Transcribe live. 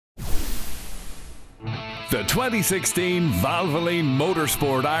The 2016 Valvoline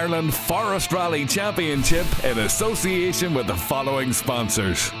Motorsport Ireland Forest Rally Championship in association with the following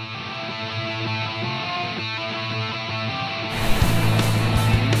sponsors.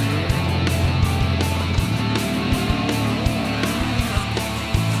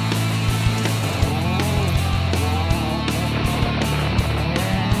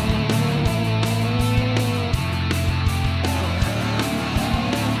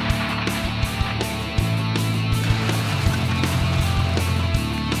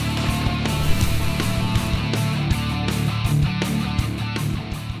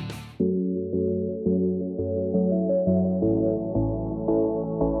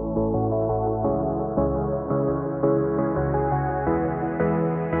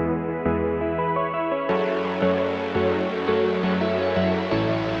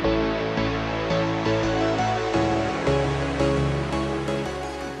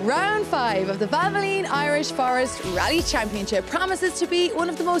 Round 5 of the Valvoline Irish Forest Rally Championship promises to be one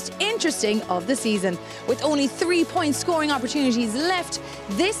of the most interesting of the season. With only 3-point scoring opportunities left,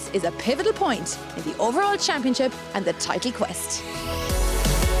 this is a pivotal point in the overall championship and the title quest.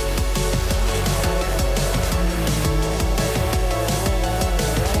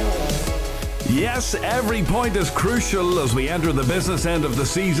 Yes, every point is crucial as we enter the business end of the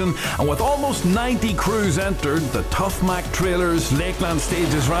season, and with almost 90 crews entered, the Tough Mac Trailers Lakeland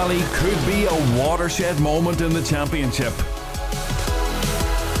Stages Rally could be a watershed moment in the championship.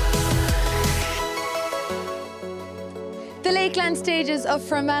 The Lakeland stages of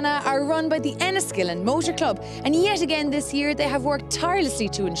Fermanagh are run by the Enniskillen Motor Club, and yet again this year they have worked tirelessly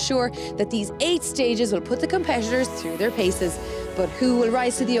to ensure that these 8 stages will put the competitors through their paces. But who will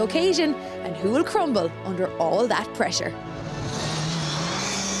rise to the occasion and who will crumble under all that pressure?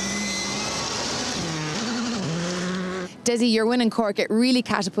 Desi, your win in Cork, it really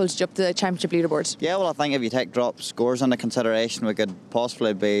catapulted you up the championship leaderboard. Yeah, well, I think if you take drop scores into consideration, we could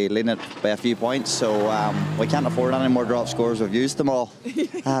possibly be leading it by a few points. So we can't afford any more drop scores. We've used them all.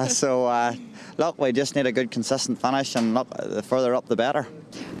 Look, we just need a good, consistent finish, and look, the further up, the better.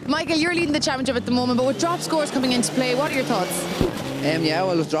 Michael, you're leading the championship at the moment, but with drop scores coming into play, what are your thoughts? Yeah,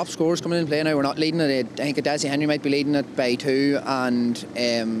 well, with drop scores coming into play now, we're not leading it. I think Desi Henry might be leading it by 2, and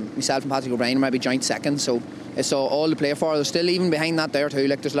myself and Patrick O'Brien might be joint second. So it's all to play for. There's still even behind that there too.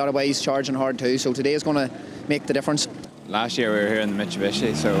 Like, there's a lot of ways charging hard too. So today is going to make the difference. Last year we were here in the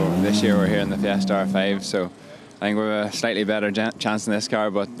Mitsubishi, so this year we're here in the Fiesta R5. So I think we have a slightly better chance in this car,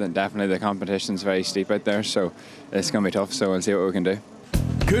 but definitely the competition's very steep out there. So it's going to be tough. So we'll see what we can do.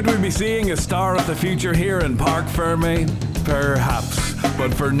 Could we be seeing a star of the future here in Park Ferme? Perhaps.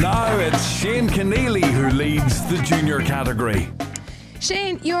 But for now, it's Shane Keneally who leads the junior category.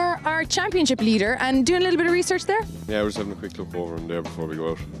 Shane, you're our championship leader and doing a little bit of research there? Yeah, we're just having a quick look over them there before we go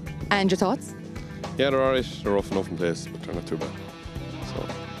out. And your thoughts? Yeah, they're alright. They're rough enough in place, but they're not too bad. So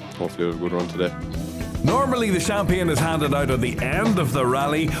hopefully we'll have a good run today. Normally the champion is handed out at the end of the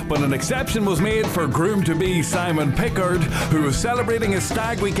rally, but an exception was made for groom-to-be Simon Pickard, who was celebrating his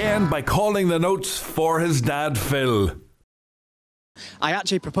stag weekend by calling the notes for his dad Phil. I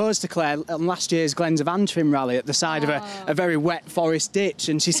actually proposed to Claire on last year's Glens of Antrim rally at the side of a very wet forest ditch,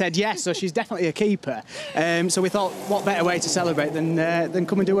 and she said yes, so she's definitely a keeper. So we thought, what better way to celebrate than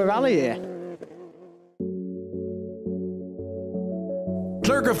come and do a rally here.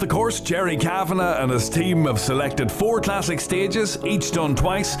 Clerk of the course Jerry Kavanagh and his team have selected 4 classic stages, each done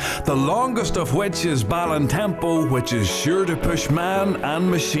twice, the longest of which is Ballintempo, which is sure to push man and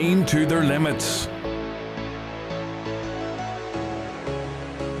machine to their limits.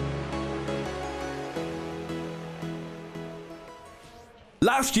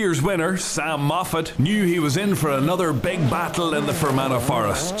 Last year's winner, Sam Moffat, knew he was in for another big battle in the Fermanagh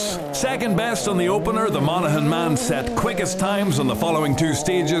Forests. Second best on the opener, the Monaghan man set quickest times on the following 2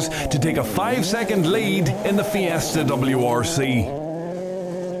 stages to take a 5-second lead in the Fiesta WRC.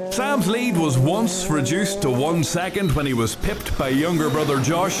 Sam's lead was once reduced to 1 second when he was pipped by younger brother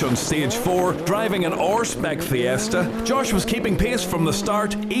Josh on stage 4, driving an R-Spec Fiesta. Josh was keeping pace from the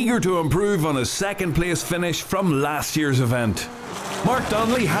start, eager to improve on his 2nd place finish from last year's event. Mark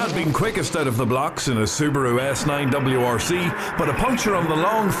Donnelly had been quickest out of the blocks in his Subaru S9 WRC, but a puncture on the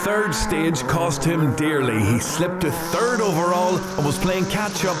long 3rd stage cost him dearly. He slipped to 3rd overall and was playing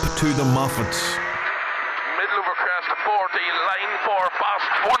catch-up to the Moffats. Middle over crest 40, line for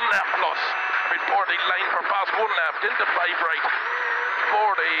fast 1 lap plus. Mid 40, line for fast 1 lap, into 5 right.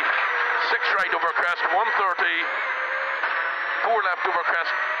 40, 6 right over crest, 130. 4 left over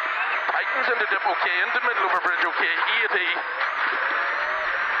crest. Tightens into dip, okay, into middle over bridge, okay, 80.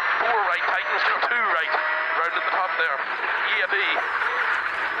 4 right, tightens to 2 right, round at the top there. 80.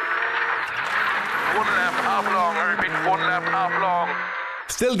 1 left, half long. I repeat, 1 lap, half long.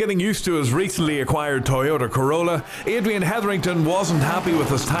 Still getting used to his recently acquired Toyota Corolla, Adrian Hetherington wasn't happy with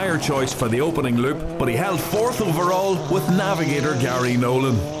his tyre choice for the opening loop, but he held 4th overall with navigator Gary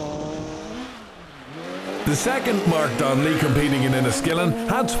Nolan. The second Mark Donnelly competing in Enniskillen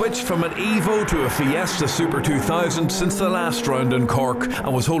had switched from an Evo to a Fiesta Super 2000 since the last round in Cork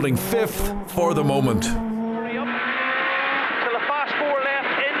and was holding 5th for the moment. Hurry up. Till the fast 4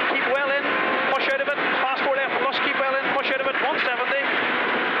 left, in, keep well in, push out of it. Fast 4 left, plus keep well in, push out of it, 170.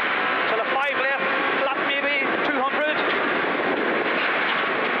 Till the 5 left, flat maybe, 200.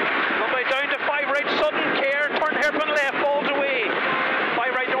 Come by down to 5 right, sudden care, turn hairpin left, falls away. 5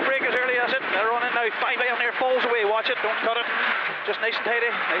 right, don't break as early as it. They're running now, 5 right on there, falls away, watch it, don't cut it. Just nice and tidy,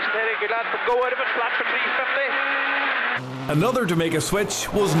 good lad, but go out of it, flat for 350. Another to make a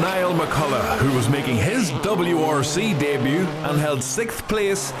switch was Niall McCullough, who was making his WRC debut and held 6th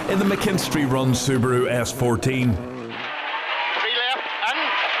place in the McKinstry Run Subaru S14. 3 left, in,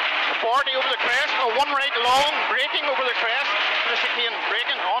 40 over the crest, 1 right long, braking over the crest, the chicane,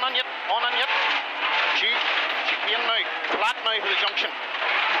 braking, on and yet, chicane now, flat now for the junction,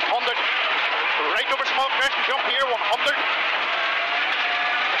 100, right over small crest and jump here, 100,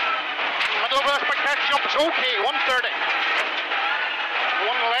 middle of a quick crest jump is okay, 130. 1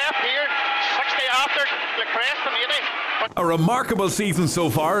 left here, 60 after the crest and 80. A remarkable season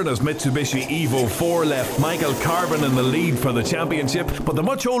so far, and as Mitsubishi Evo 4 left Michael Carbon in the lead for the championship, but the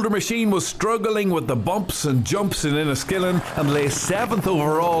much older machine was struggling with the bumps and jumps in Enniskillen and lay 7th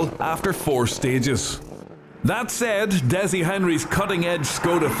overall after 4 stages. That said, Desi Henry's cutting-edge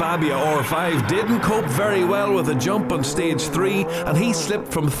Skoda Fabia R5 didn't cope very well with a jump on stage 3, and he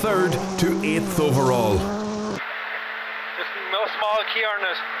slipped from 3rd to 8th overall. Small key on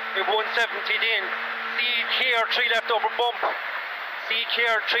it, with 170 in. See care, 3 left over bump. See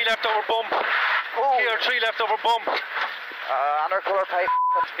care, 3 left over bump. Care, 3 left over bump. Undercolor pipe.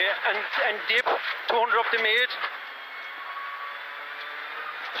 Okay, and dip, 200 up the mid.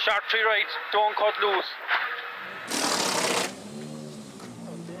 Sharp 3 right, don't cut loose.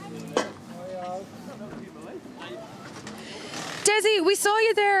 Desi, we saw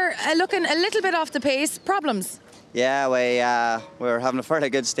you there looking a little bit off the pace. Problems? Yeah, we were having a fairly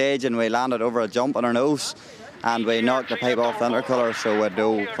good stage and we landed over a jump on our nose and we knocked the pipe off the intercooler, so we'd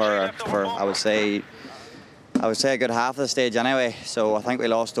go for I would say a good half of the stage anyway. So I think we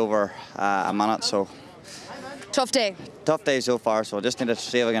lost over a minute. So Tough day. Tough day so far. So I just need to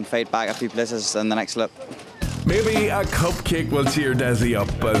see if I can fight back a few places in the next lap. Maybe a cupcake will cheer Desi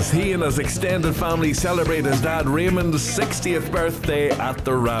up as he and his extended family celebrate his dad Raymond's 60th birthday at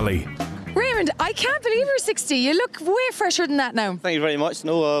the rally. Raymond, I can't believe you're 60. You look way fresher than that now. Thank you very much.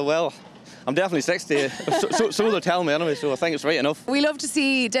 No, well, I'm definitely 60. so they're telling me anyway, so I think it's right enough. We love to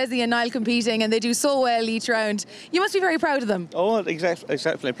see Desi and Niall competing, and they do so well each round. You must be very proud of them. Oh,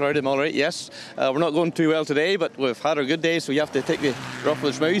 exceptionally proud of them, all right, yes. We're not going too well today, but we've had our good days, so you have to take the rough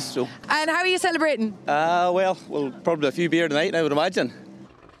with the smooth. So. And how are you celebrating? Well, we'll probably a few beer tonight, I would imagine.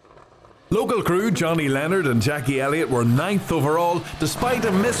 Local crew Johnny Leonard and Jackie Elliott were 9th overall despite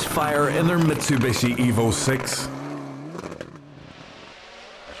a misfire in their Mitsubishi Evo 6.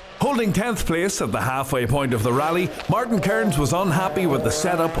 Holding 10th place at the halfway point of the rally, Martin Kearns was unhappy with the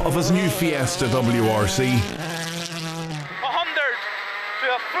setup of his new Fiesta WRC. 100 to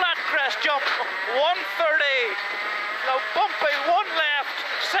a flat crest jump, 130. Now bumpy, 1 left,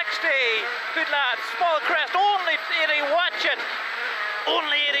 60. Good lad, small crest, only 80, watch it.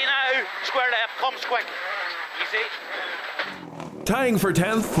 Only 80 now, square left, comes quick. Easy. Tying for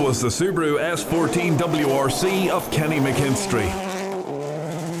 10th was the Subaru S14 WRC of Kenny McKinstry.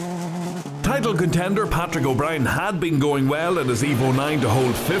 Title contender Patrick O'Brien had been going well in his Evo 9 to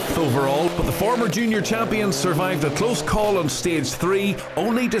hold 5th overall, but the former junior champion survived a close call on stage 3,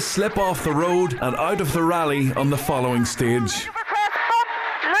 only to slip off the road and out of the rally on the following stage.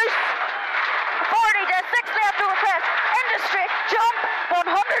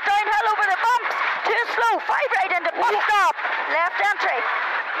 5 right into bus stop, left entry.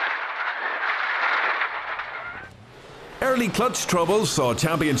 Early clutch troubles saw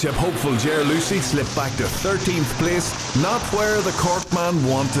championship hopeful Ger Lucy slip back to 13th place, not where the Cork man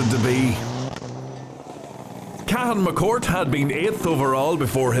wanted to be. Cahan McCourt had been 8th overall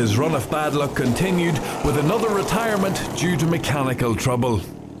before his run of bad luck continued with another retirement due to mechanical trouble.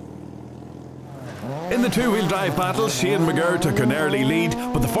 In the two-wheel drive battle, Shane McGurr took an early lead,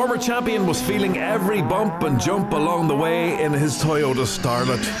 but the former champion was feeling every bump and jump along the way in his Toyota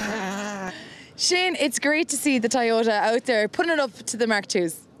Starlet. Shane, it's great to see the Toyota out there putting it up to the Mark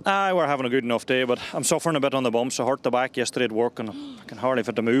IIs. We're having a good enough day, but I'm suffering a bit on the bumps. I hurt the back yesterday at work and I can hardly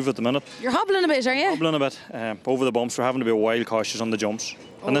fit to move at the minute. You're hobbling a bit, are you? Hobbling a bit. Over the bumps, we're having to be wild cautious on the jumps.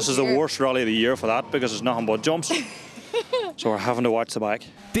 And this is the worst rally of the year for that because it's nothing but jumps. So we're having to watch the back.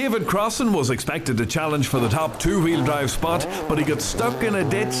 David Crossan was expected to challenge for the top two-wheel drive spot, but he got stuck in a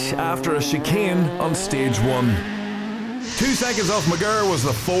ditch after a chicane on stage 1. 2 seconds off McGurr was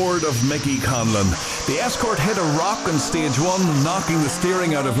the Ford of Mickey Conlon. The Escort hit a rock on stage 1, knocking the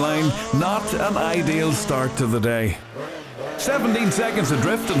steering out of line. Not an ideal start to the day. 17 seconds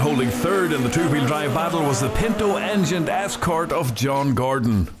adrift and holding third in the two-wheel drive battle was the Pinto-engined Escort of John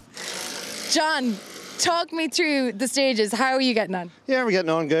Gordon. John, talk me through the stages. How are you getting on? Yeah, we're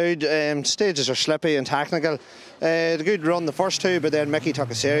getting on good. Stages are slippy and technical. The good run the first two, but then Mickey took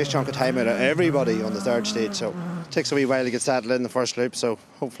a serious chunk of time out of everybody on the third stage, so it takes a wee while to get settled in the first loop, so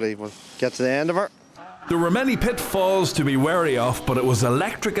hopefully we'll get to the end of it. There were many pitfalls to be wary of, but it was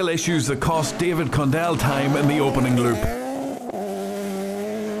electrical issues that cost David Condell time in the opening loop.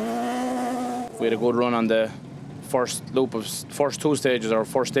 We had a good run on the first loop of first 2 stages, or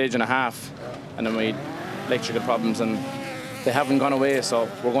first stage and a half, and then we had electrical problems, and they haven't gone away, so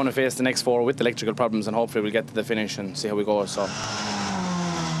we're going to face the next 4 with electrical problems, and hopefully we'll get to the finish and see how we go. So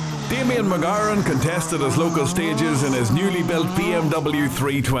Damien McGarren contested his local stages in his newly built BMW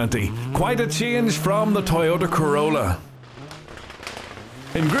 320. Quite a change from the Toyota Corolla.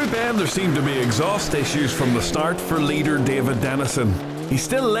 In Group N there seemed to be exhaust issues from the start for leader David Dennison. He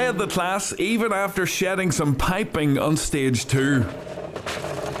still led the class even after shedding some piping on stage 2.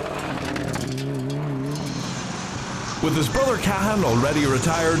 With his brother Cahan already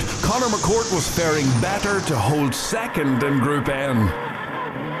retired, Conor McCourt was faring better to hold second in Group N.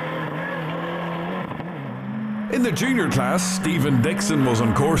 In the junior class, Stephen Dixon was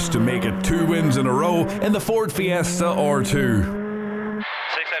on course to make it 2 wins in a row in the Ford Fiesta R2. 6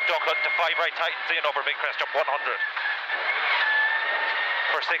 left Duncan to 5 right tightens in over big crest up 100.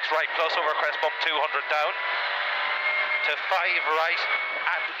 For 6 right plus over crest bump 200 down. To 5 right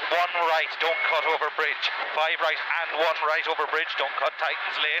and 1 right, don't cut over bridge. 5 right and 1 right over bridge, don't cut,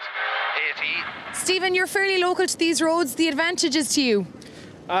 tightens late. 80. Stephen, you're fairly local to these roads. The advantage is to you.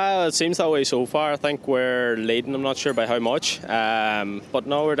 It seems that way so far. I think we're leading, I'm not sure by how much. But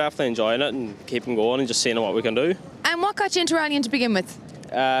no, we're definitely enjoying it and keeping going and just seeing what we can do. And what got you into rallying to begin with?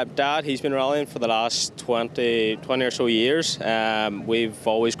 Dad, he's been rallying for the last 20 or so years. We've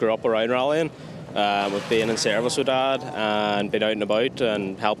always grew up around rallying. With being in service with Dad and being out and about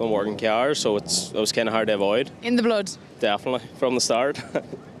and helping working cars, so it was kind of hard to avoid. In the blood? Definitely, from the start.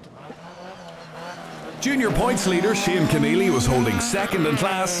 Junior points leader Shane Keneally was holding second in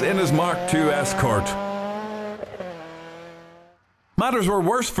class in his Mark II Escort. Matters were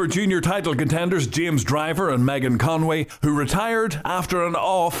worse for junior title contenders James Driver and Megan Conway, who retired after an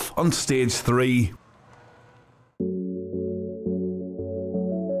off on stage 3.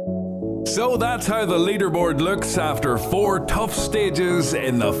 So that's how the leaderboard looks after 4 tough stages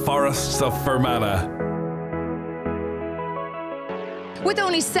in the forests of Fermanagh. With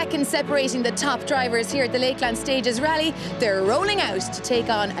only seconds separating the top drivers here at the Lakeland Stages Rally, they're rolling out to take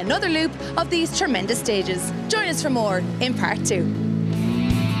on another loop of these tremendous stages. Join us for more in part 2.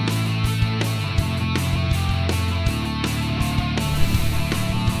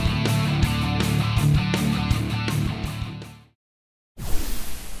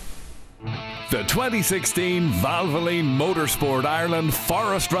 The 2016 Valvoline Motorsport Ireland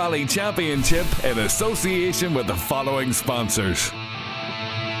Forest Rally Championship in association with the following sponsors.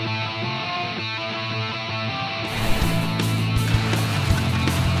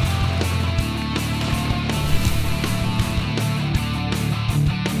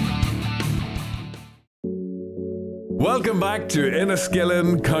 Welcome back to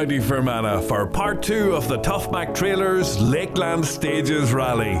Enniskillen, County Fermanagh for part 2 of the Toughback Trailers Lakeland Stages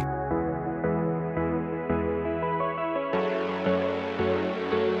Rally.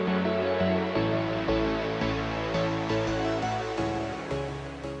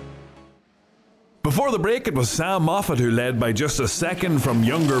 Before the break, it was Sam Moffat who led by just a second from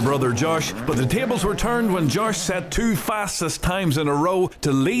younger brother Josh, but the tables were turned when Josh set 2 fastest times in a row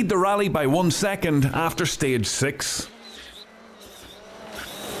to lead the rally by 1 second after stage 6.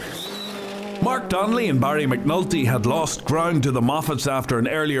 Mark Donnelly and Barry McNulty had lost ground to the Moffats after an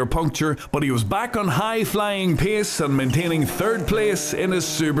earlier puncture, but he was back on high-flying pace and maintaining 3rd place in his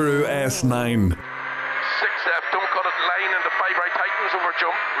Subaru S9. 6 left, don't cut it, line into 5 right tightens over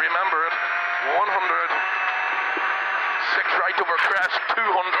jump, remember it. 100, 6 right over crest, 200,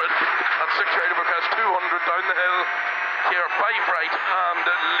 and 6 right over crest, 200 down the hill. Here, 5 right, and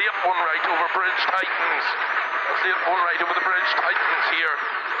late 1 right over bridge tightens. That's late 1 right over the bridge tightens here.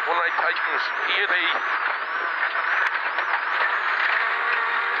 1 right tightens, 80.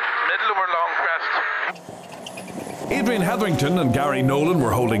 Middle over long crest. Adrian Hetherington and Gary Nolan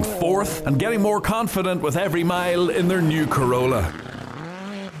were holding fourth and getting more confident with every mile in their new Corolla.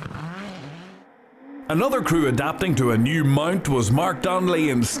 Another crew adapting to a new mount was Mark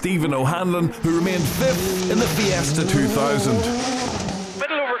Donnelly and Stephen O'Hanlon, who remained fifth in the Fiesta 2000.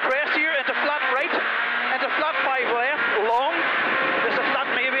 Middle over crest here, into flat right, into flat 5 left, long. There's a flat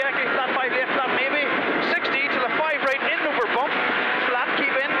maybe, actually flat 5 left, flat maybe. 60 to the 5 right, in over bump. Flat,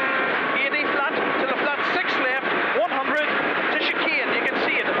 keep in. 80 flat to the flat 6 left. 100 to chicane, you can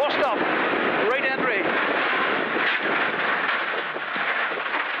see it, bus stop. Right end right.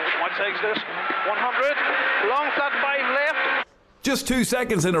 What size this? 100, long flat 5 left. Just 2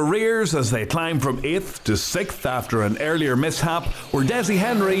 seconds in arrears as they climbed from 8th to 6th after an earlier mishap were Desi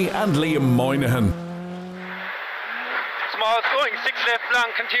Henry and Liam Moynihan. Small slowing, 6 left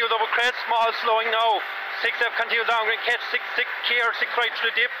long, continue over crest, small slowing now. 6 left, continue down, green catch, 6 care, 6 right to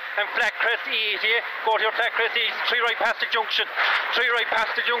the dip, and flat crest 80. Go to your flat crest 80, 3 right past the junction. 3 right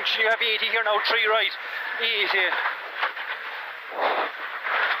past the junction, you have 80 here now, 3 right, 80.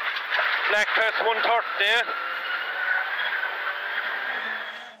 Flat crest 130 there.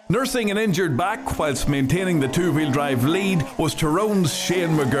 Nursing an injured back whilst maintaining the two-wheel drive lead was Tyrone's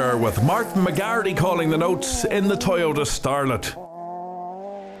Shane McGurr, with Martin McGarty calling the notes in the Toyota Starlet.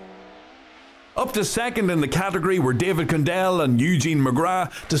 Up to second in the category were David Condell and Eugene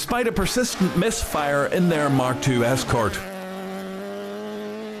McGrath, despite a persistent misfire in their Mark II Escort.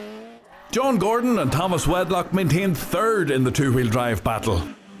 John Gordon and Thomas Wedlock maintained third in the two-wheel drive battle.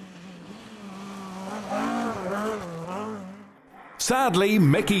 Sadly,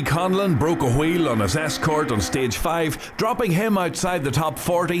 Mickey Conlon broke a wheel on his Escort on stage 5, dropping him outside the top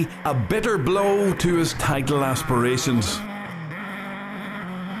 40, a bitter blow to his title aspirations.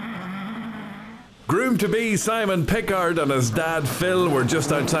 Groom-to-be Simon Pickard and his dad Phil were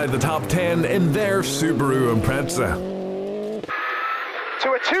just outside the top 10 in their Subaru Impreza.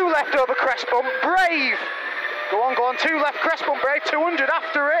 To a 2 left over crest bump, brave! Go on, 2 left crest bump, brave, 200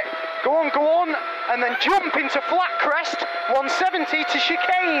 after it. Go on, and then jump into flat crest, 170 to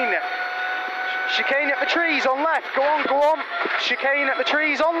chicane. Chicane at the trees on left, go on. Chicane at the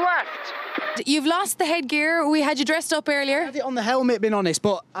trees on left. You've lost the headgear. We had you dressed up earlier. I had it on the helmet, being honest,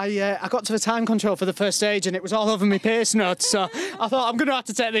 but I got to the time control for the first stage and it was all over my pace nuts, so I thought I'm going to have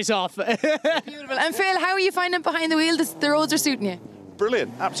to take this off. Beautiful. And Phil, how are you finding behind the wheel? The roads are suiting you?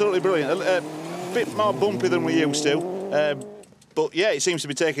 Brilliant, absolutely brilliant. A bit more bumpy than we used to. But yeah, it seems to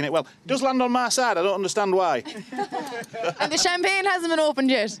be taking it well. It does land on my side, I don't understand why. And the champagne hasn't been opened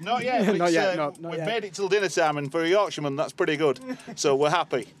yet? Not yet. But not yet, we've made it till dinner time, and for a Yorkshireman, that's pretty good. So we're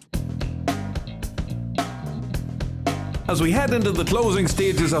happy. As we head into the closing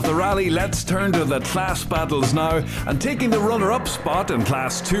stages of the rally, let's turn to the class battles now. And taking the runner-up spot in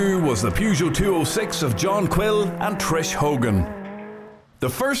Class 2 was the Peugeot 206 of John Quill and Trish Hogan. The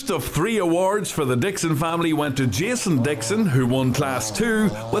first of 3 awards for the Dixon family went to Jason Dixon, who won Class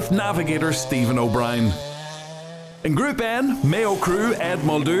 2 with navigator Stephen O'Brien. In Group N, Mayo crew Ed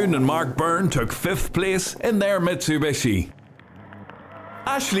Muldoon and Mark Byrne took 5th place in their Mitsubishi.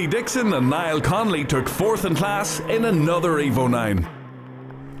 Ashley Dixon and Niall Connolly took 4th in class in another Evo 9.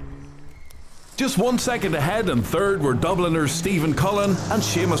 Just 1 second ahead and 3rd were Dubliners Stephen Cullen and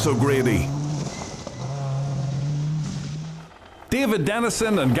Seamus O'Grady. David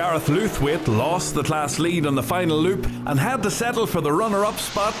Dennison and Gareth Luthwaite lost the class lead on the final loop and had to settle for the runner-up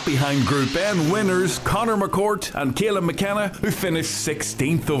spot behind Group N winners Conor McCourt and Caleb McKenna, who finished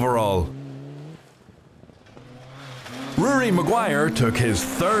 16th overall. Rory Maguire took his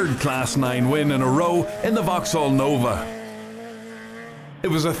 3rd Class 9 win in a row in the Vauxhall Nova. It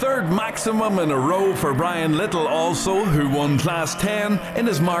was a 3rd maximum in a row for Brian Little also, who won Class 10 in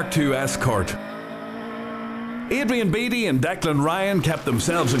his Mark II Escort. Adrian Beattie and Declan Ryan kept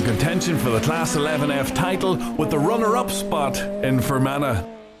themselves in contention for the Class 11F title with the runner-up spot in Fermanagh.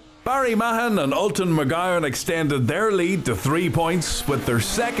 Barry Mahan and Ulton McGowan extended their lead to 3 points with their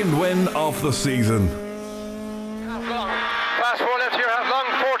 2nd win of the season. Class 4 left here, half long,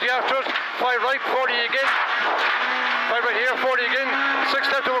 40 after it, 5 right, 40 again. 5 right here, 40 again, 6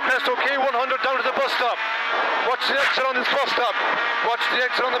 left over crest, okay, 100 down to the bus stop. Watch the exit on this bus stop. Watch the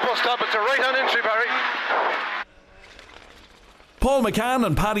exit on the bus stop, it's a right-hand entry, Barry. Paul McCann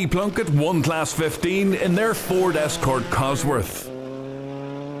and Paddy Plunkett won Class 15 in their Ford Escort Cosworth.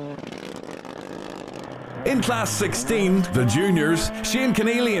 In Class 16, the juniors, Shane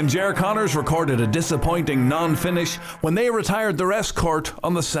Keneally and Ger Connors recorded a disappointing non-finish when they retired their Escort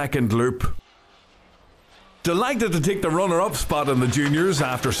on the 2nd loop. Delighted to take the runner-up spot in the juniors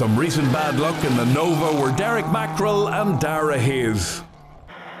after some recent bad luck in the Nova were Derek Mackrell and Dara Hayes.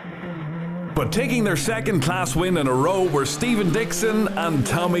 But taking their second-class win in a row were Stephen Dixon and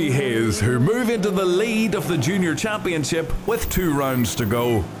Tommy Hayes, who move into the lead of the Junior Championship with 2 rounds to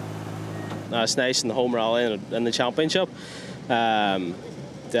go. It's nice in the home rally in the championship.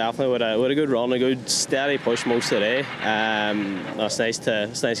 Definitely with a good run, a good steady push most of the day. It's nice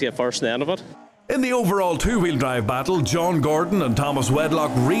to get first in the end of it. In the overall two-wheel drive battle, John Gordon and Thomas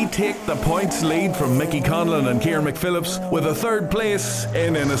Wedlock retake the points lead from Mickey Conlon and Ciarán McPhillips with a 3rd place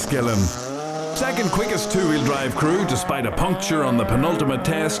in Enniskillen. Second quickest two-wheel drive crew, despite a puncture on the penultimate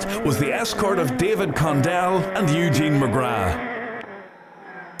test, was the escort of David Condell and Eugene McGrath.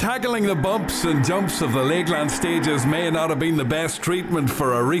 Tackling the bumps and jumps of the Lakeland stages may not have been the best treatment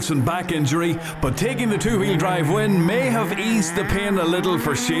for a recent back injury, but taking the two-wheel drive win may have eased the pain a little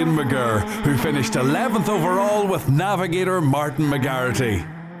for Shane McGurr, who finished 11th overall with navigator Martin McGarity.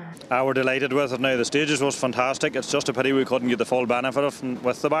 We're delighted with it now. The stages was fantastic. It's just a pity we couldn't get the full benefit of it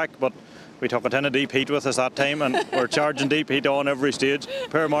with the back, but we took a tin of deep heat with us that time, and we're charging deep heat on every stage.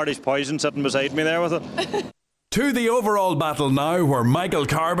 Poor Marty's poison sitting beside me there with it. To the overall battle now, where Michael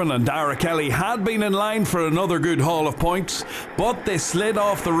Carbon and Dara Kelly had been in line for another good haul of points, but they slid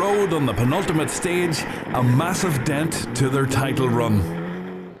off the road on the penultimate stage, a massive dent to their title run.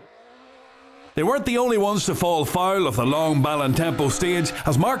 They weren't the only ones to fall foul of the long Ballintempo stage,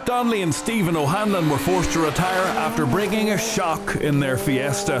 as Mark Donnelly and Stephen O'Hanlon were forced to retire after bringing a shock in their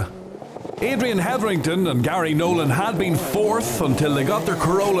Fiesta. Adrian Hetherington and Gary Nolan had been 4th until they got their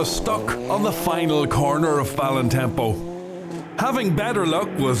Corolla stuck on the final corner of Ballintempo. Having better luck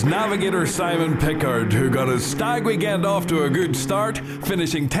was navigator Simon Pickard, who got his stag weekend off to a good start,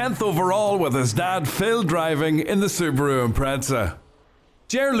 finishing 10th overall with his dad Phil driving in the Subaru Impreza.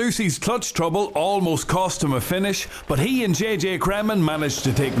 Ger Lucy's clutch trouble almost cost him a finish, but he and JJ Kremen managed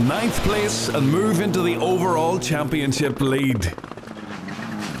to take 9th place and move into the overall championship lead.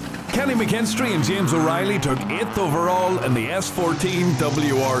 Kenny McKinstry and James O'Reilly took 8th overall in the S14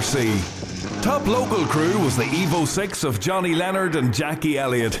 WRC. Top local crew was the Evo 6 of Johnny Leonard and Jackie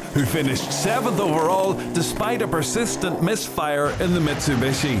Elliott, who finished 7th overall despite a persistent misfire in the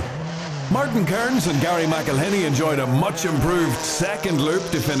Mitsubishi. Martin Kearns and Gary McElhinney enjoyed a much improved second loop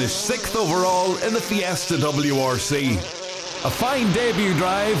to finish 6th overall in the Fiesta WRC. A fine debut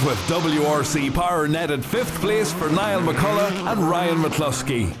drive with WRC power netted 5th place for Niall McCullough and Ryan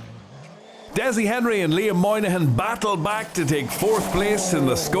McCluskey. Desi Henry and Liam Moynihan battled back to take 4th place in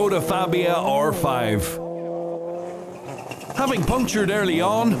the Skoda Fabia R5. Having punctured early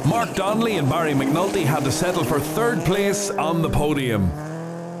on, Mark Donnelly and Barry McNulty had to settle for 3rd place on the podium.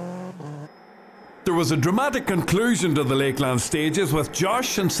 There was a dramatic conclusion to the Lakeland stages, with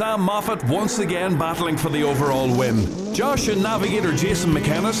Josh and Sam Moffat once again battling for the overall win. Josh and navigator Jason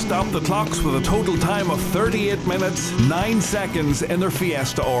McKenna stopped the clocks with a total time of 38 minutes, 9 seconds in their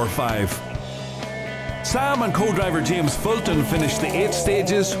Fiesta R5. Sam and co-driver James Fulton finished the 8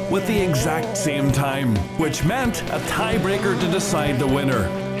 stages with the exact same time, which meant a tiebreaker to decide the winner.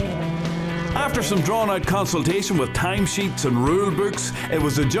 After some drawn-out consultation with timesheets and rule books, it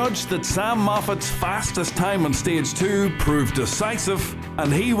was adjudged that Sam Moffat's fastest time on stage 2 proved decisive,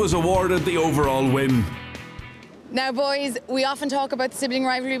 and he was awarded the overall win. Now, boys, we often talk about the sibling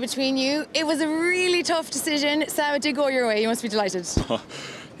rivalry between you. It was a really tough decision. Sam, it did go your way. You must be delighted.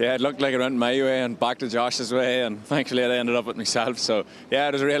 Yeah, it looked like it went my way and back to Josh's way, and thankfully I ended up with myself. So, yeah,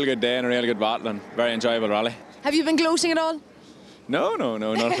 it was a really good day and a really good battle and very enjoyable rally. Have you been gloating at all? No,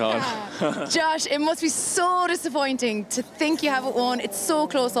 not at all. Josh, it must be so disappointing to think you haven't won. It's so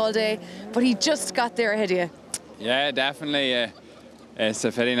close all day, but he just got there ahead of you. Yeah, definitely. It's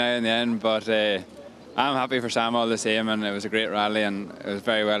a pity now in the end, but I'm happy for Sam all the same, and it was a great rally and it was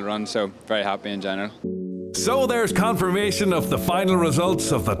very well run, so very happy in general. So there's confirmation of the final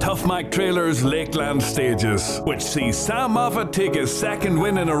results of the Tough Mac Trailers Lakeland stages, which sees Sam Moffat take his 2nd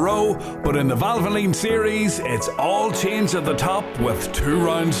win in a row, but in the Valvoline series, it's all changed at the top with 2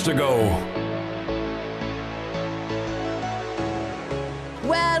 rounds to go.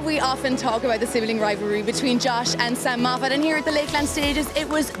 Well, we often talk about the sibling rivalry between Josh and Sam Moffat, and here at the Lakeland stages it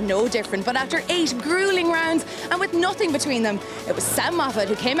was no different. But after 8 gruelling rounds and with nothing between them, it was Sam Moffat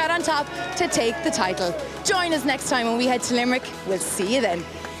who came out on top to take the title. Join us next time when we head to Limerick. We'll see you then.